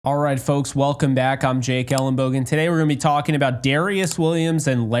All right, folks, welcome back. I'm Jake Ellenbogen. Today we're going to be talking about Darious Williams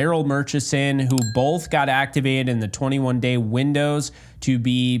and Larrell Murchison, who both got activated in the 21-day windows to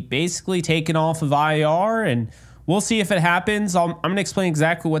be basically taken off of IR, and we'll see if it happens. I'm going to explain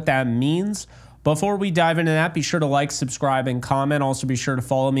exactly what that means. Before we dive into that, be sure to like, subscribe, and comment. Also, be sure to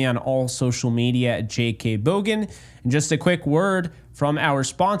follow me on all social media at JKBogen. And just a quick word from our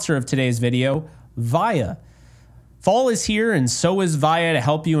sponsor of today's video, Via. Fall is here, and so is Via to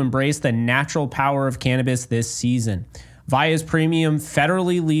help you embrace the natural power of cannabis this season. Via's premium,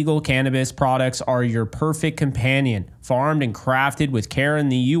 federally legal cannabis products are your perfect companion. Farmed and crafted with care in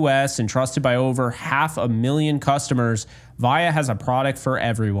the U.S. and trusted by over 500,000 customers, Via has a product for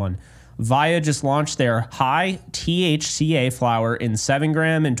everyone. Via just launched their high THCA flower in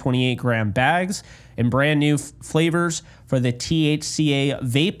 7-gram and 28-gram bags and brand new flavors for the THCA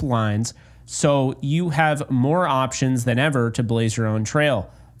vape lines, so you have more options than ever to blaze your own trail.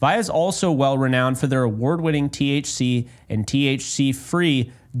 Via is also well renowned for their award-winning THC and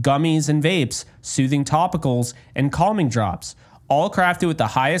THC-free gummies and vapes, soothing topicals, and calming drops, all crafted with the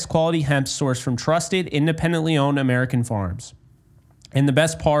highest quality hemp sourced from trusted, independently owned American farms. And the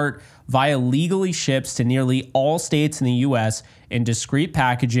best part, Via legally ships to nearly all states in the U.S. in discreet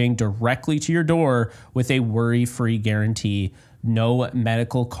packaging directly to your door with a worry-free guarantee. No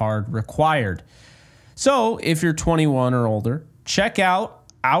medical card required. So if you're 21 or older, check out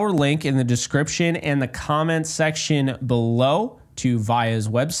our link in the description and the comments section below to Via's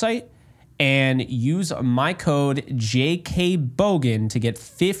website and use my code JKBogen to get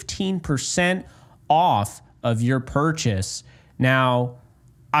 15% off of your purchase. Now,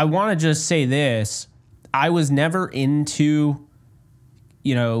 I want to just say this. I was never into,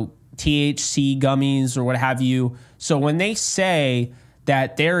 THC gummies or what have you. So when they say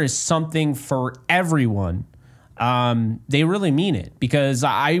that there is something for everyone, they really mean it, because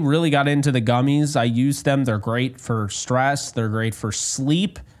I really got into the gummies. I use them. They're great for stress. They're great for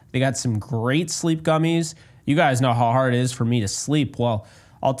sleep. They got some great sleep gummies. You guys know how hard it is for me to sleep. Well,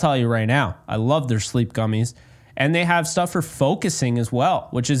 I'll tell you right now, I love their sleep gummies. And they have stuff for focusing as well,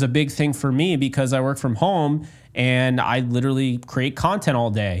 which is a big thing for me because I work from home and I literally create content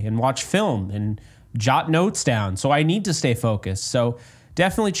all day and watch film and jot notes down. So I need to stay focused. So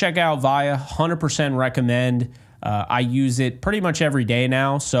definitely check out Via. 100% recommend. I use it pretty much every day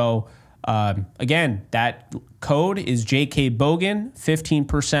now. So again, that code is JKBogen,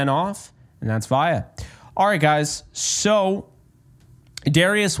 15% off, and that's Via. All right, guys. So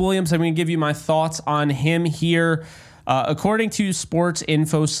Darious Williams, I'm going to give you my thoughts on him here. According to Sports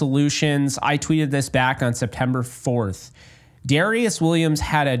Info Solutions, I tweeted this back on September 4th. Darious Williams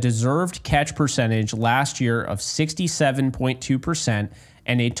had a deserved catch percentage last year of 67.2%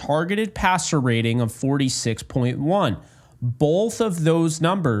 and a targeted passer rating of 46.1. Both of those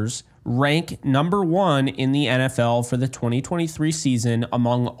numbers rank #1 in the NFL for the 2023 season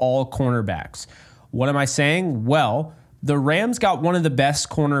among all cornerbacks. What am I saying? Well, the Rams got one of the best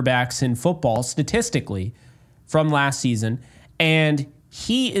cornerbacks in football statistically from last season, and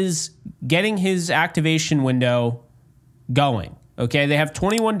he is getting his activation window going. Okay, they have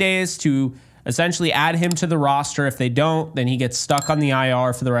 21 days to essentially add him to the roster. If they don't, then he gets stuck on the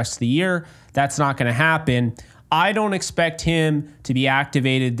IR for the rest of the year. That's not going to happen. I don't expect him to be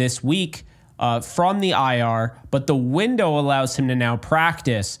activated this week from the IR, but the window allows him to now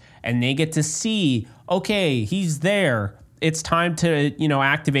practice, and they get to see, okay, he's there. It's time to,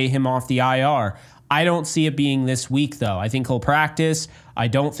 activate him off the IR. I don't see it being this week, though. I think he'll practice. I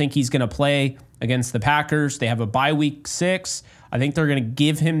don't think he's going to play against the Packers. They have a bye week 6. I think they're going to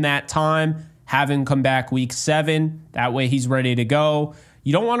give him that time, have him come back week 7. That way he's ready to go.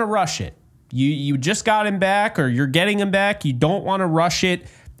 You don't want to rush it. You just got him back, or you're getting him back. You don't want to rush it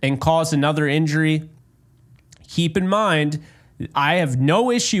and cause another injury. Keep in mind, I have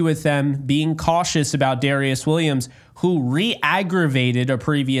no issue with them being cautious about Darious Williams, who re-aggravated a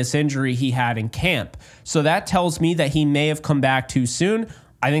previous injury he had in camp. So that tells me that he may have come back too soon.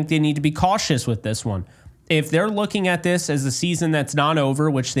 I think they need to be cautious with this one. If they're looking at this as a season that's not over,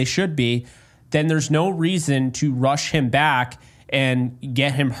 which they should be, then there's no reason to rush him back and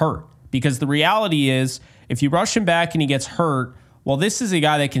get him hurt. Because the reality is, if you rush him back and he gets hurt, well, this is a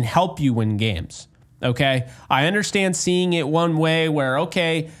guy that can help you win games. Okay, I understand seeing it one way where,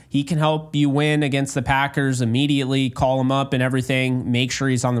 okay, he can help you win against the Packers immediately, call him up and everything, make sure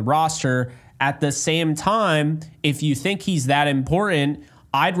he's on the roster. At the same time, if you think he's that important,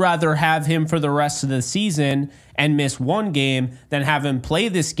 I'd rather have him for the rest of the season and miss one game than have him play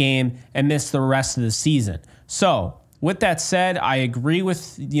this game and miss the rest of the season. So with that said, I agree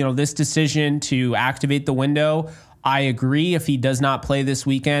with this decision to activate the window. I agree if he does not play this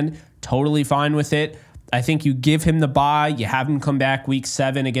weekend, totally fine with it. I think you give him the bye, you have him come back week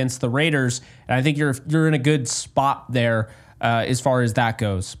 7 against the Raiders, and I think you're in a good spot there as far as that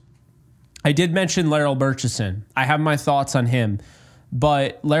goes. I did mention Larrell Murchison. I have my thoughts on him,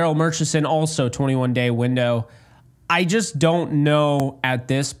 but Larrell Murchison also 21-day window. I just don't know at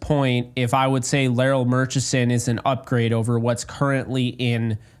this point if I would say Larrell Murchison is an upgrade over what's currently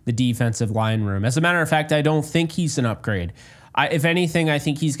in the defensive line room. As a matter of fact, I don't think he's an upgrade. If anything, I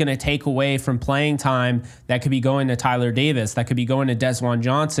think he's going to take away from playing time that could be going to Tyler Davis, that could be going to Desjuan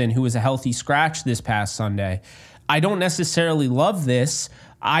Johnson, who was a healthy scratch this past Sunday. I don't necessarily love this.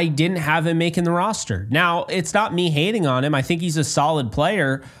 I didn't have him making the roster. Now, it's not me hating on him. I think he's a solid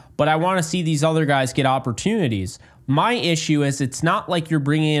player, but I want to see these other guys get opportunities. My issue is it's not like you're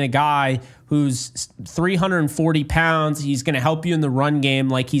bringing in a guy who's 340 pounds. He's going to help you in the run game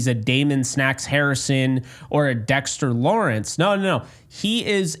like he's a Damon Snacks Harrison or a Dexter Lawrence. No. He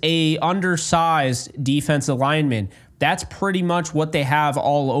is a undersized defensive lineman. That's pretty much what they have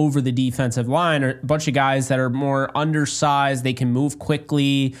all over the defensive line, a bunch of guys that are more undersized. They can move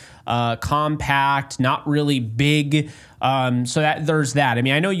quickly, compact, not really big. So that there's that. I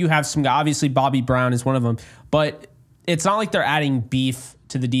mean, I know you have some, obviously Bobby Brown is one of them, but it's not like they're adding beef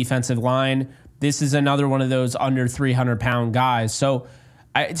to the defensive line. This is another one of those under 300-pound guys. So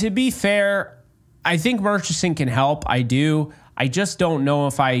to be fair, I think Murchison can help. I do. I just don't know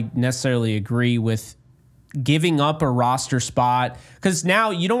if I necessarily agree with giving up a roster spot, because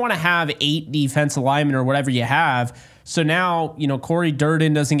now you don't want to have 8 defensive linemen or whatever you have. So now, Corey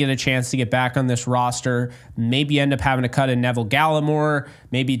Durden doesn't get a chance to get back on this roster. Maybe you end up having to cut in Neville Gallimore.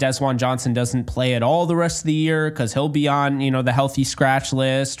 Maybe Desjuan Johnson doesn't play at all the rest of the year because he'll be on, the healthy scratch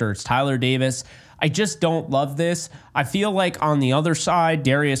list, or it's Tyler Davis. I just don't love this. I feel like on the other side,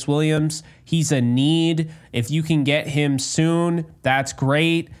 Darious Williams, he's a need. If you can get him soon, that's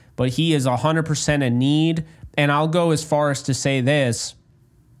great, but he is 100% a need. And I'll go as far as to say this.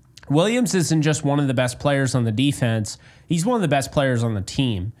 Williams isn't just one of the best players on the defense. He's one of the best players on the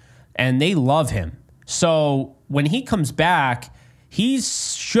team, and they love him. So when he comes back, he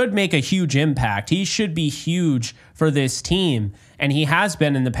should make a huge impact. He should be huge for this team, and he has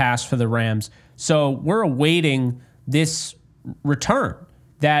been in the past for the Rams. So we're awaiting this return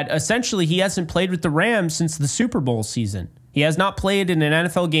that essentially he hasn't played with the Rams since the Super Bowl season. He has not played in an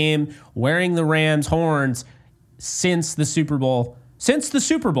NFL game wearing the Rams horns since the Super Bowl. Since the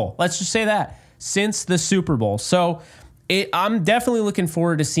Super Bowl. Let's just say that. Since the Super Bowl. So I'm definitely looking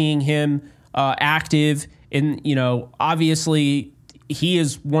forward to seeing him active. Obviously, he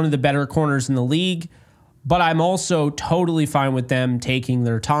is one of the better corners in the league, but I'm also totally fine with them taking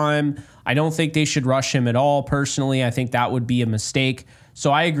their time. I don't think they should rush him at all, personally. I think that would be a mistake. So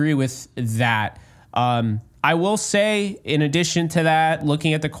I agree with that. I will say, in addition to that,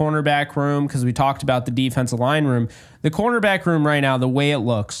 looking at the cornerback room, because we talked about the defensive line room, the cornerback room right now, the way it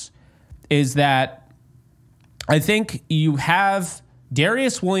looks is that I think you have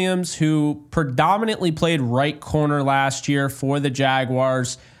Darious Williams, who predominantly played right corner last year for the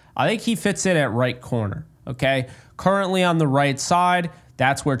Jaguars. I think he fits in at right corner, okay? Currently on the right side,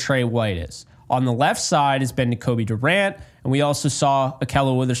 that's where Trey White is. On the left side has been Jacoby Durant, and we also saw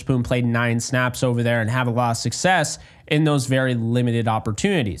Ahkello Witherspoon play 9 snaps over there and have a lot of success in those very limited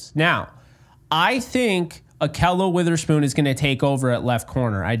opportunities. Now, I think Ahkello Witherspoon is going to take over at left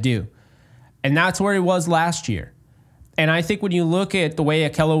corner. I do. And that's where he was last year. And I think when you look at the way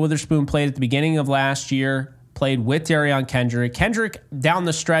Ahkello Witherspoon played at the beginning of last year, played with Darion Kendrick. Kendrick down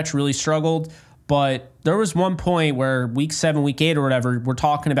the stretch really struggled, but there was one point where week 7, week 8 or whatever, we're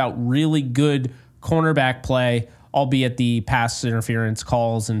talking about really good cornerback play, albeit the pass interference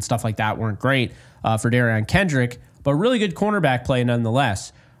calls and stuff like that weren't great for Darion Kendrick, but really good cornerback play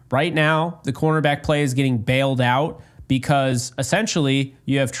nonetheless. Right now, the cornerback play is getting bailed out because essentially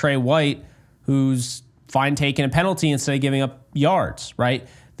you have Trey White, who's fine taking a penalty instead of giving up yards, right?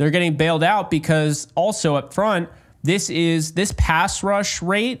 They're getting bailed out because also up front, this pass rush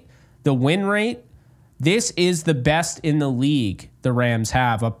rate, the win rate, this is the best in the league the Rams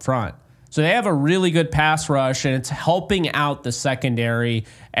have up front. So they have a really good pass rush, and it's helping out the secondary,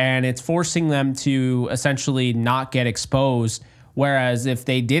 and it's forcing them to essentially not get exposed. Whereas if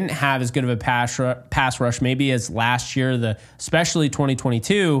they didn't have as good of a pass rush, maybe as last year, especially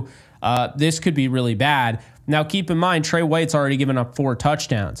 2022, this could be really bad. Now, keep in mind, Trey White's already given up 4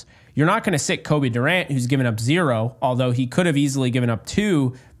 touchdowns. You're not going to sit Jacoby Durant, who's given up 0, although he could have easily given up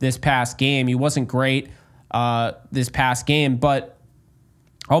 2 this past game. He wasn't great this past game, but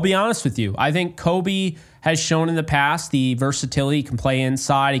I'll be honest with you. I think Kobe has shown in the past the versatility. He can play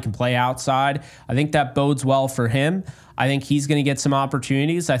inside, he can play outside. I think that bodes well for him. I think he's going to get some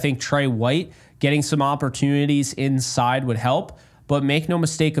opportunities. I think Trey White getting some opportunities inside would help, but make no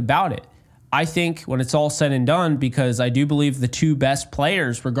mistake about it. I think when it's all said and done, because I do believe the two best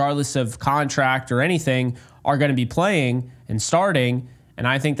players, regardless of contract or anything, are going to be playing and starting, and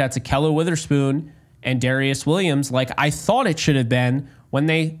I think that's Ahkello Witherspoon and Darious Williams, like I thought it should have been when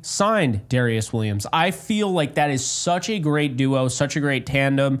they signed Darious Williams. I feel like that is such a great duo, such a great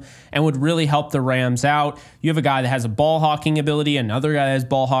tandem, and would really help the Rams out. You have a guy that has a ball hawking ability, another guy that has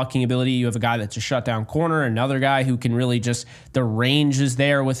ball hawking ability. You have a guy that's a shutdown corner, another guy who can really just, the range is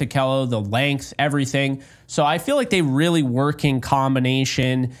there with Ahkello, the length, everything. So I feel like they really work in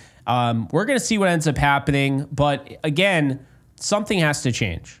combination. We're going to see what ends up happening, but again, something has to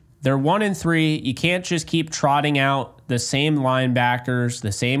change. They're 1-3. You can't just keep trotting out the same linebackers,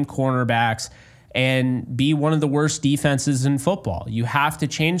 the same cornerbacks, and be one of the worst defenses in football. You have to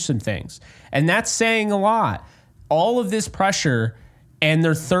change some things. And that's saying a lot. All of this pressure, and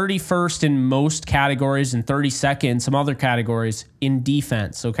they're 31st in most categories and 32nd in some other categories in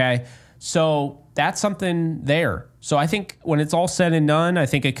defense, okay? So that's something there. So I think when it's all said and done, I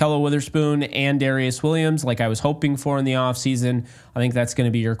think Ahkello Witherspoon and Darious Williams, like I was hoping for in the offseason, I think that's going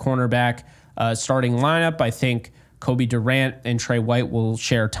to be your cornerback starting lineup. I think Kobe Durant and Trey White will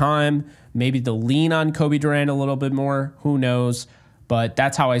share time. Maybe they'll lean on Kobe Durant a little bit more. Who knows? But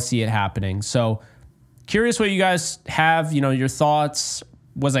that's how I see it happening. So curious what you guys have, your thoughts.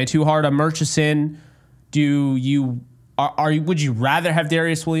 Was I too hard on Murchison? Would you rather have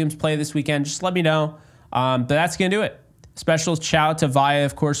Darious Williams play this weekend? Just let me know. But that's going to do it. Special shout out to Via,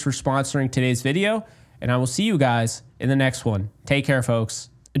 of course, for sponsoring today's video. And I will see you guys in the next one. Take care, folks.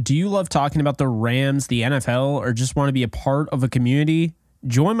 Do you love talking about the Rams, the NFL, or just want to be a part of a community?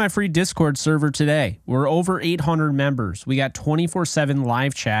 Join my free Discord server today. We're over 800 members. We got 24/7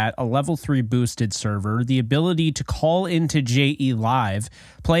 live chat, a level 3 boosted server, the ability to call into JE Live,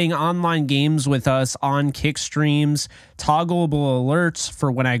 playing online games with us on Kick streams, toggleable alerts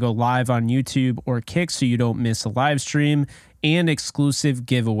for when I go live on YouTube or Kick so you don't miss a live stream, and exclusive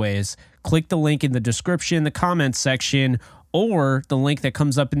giveaways. Click the link in the description, the comments section, or the link that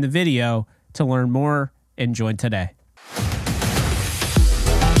comes up in the video to learn more and join today.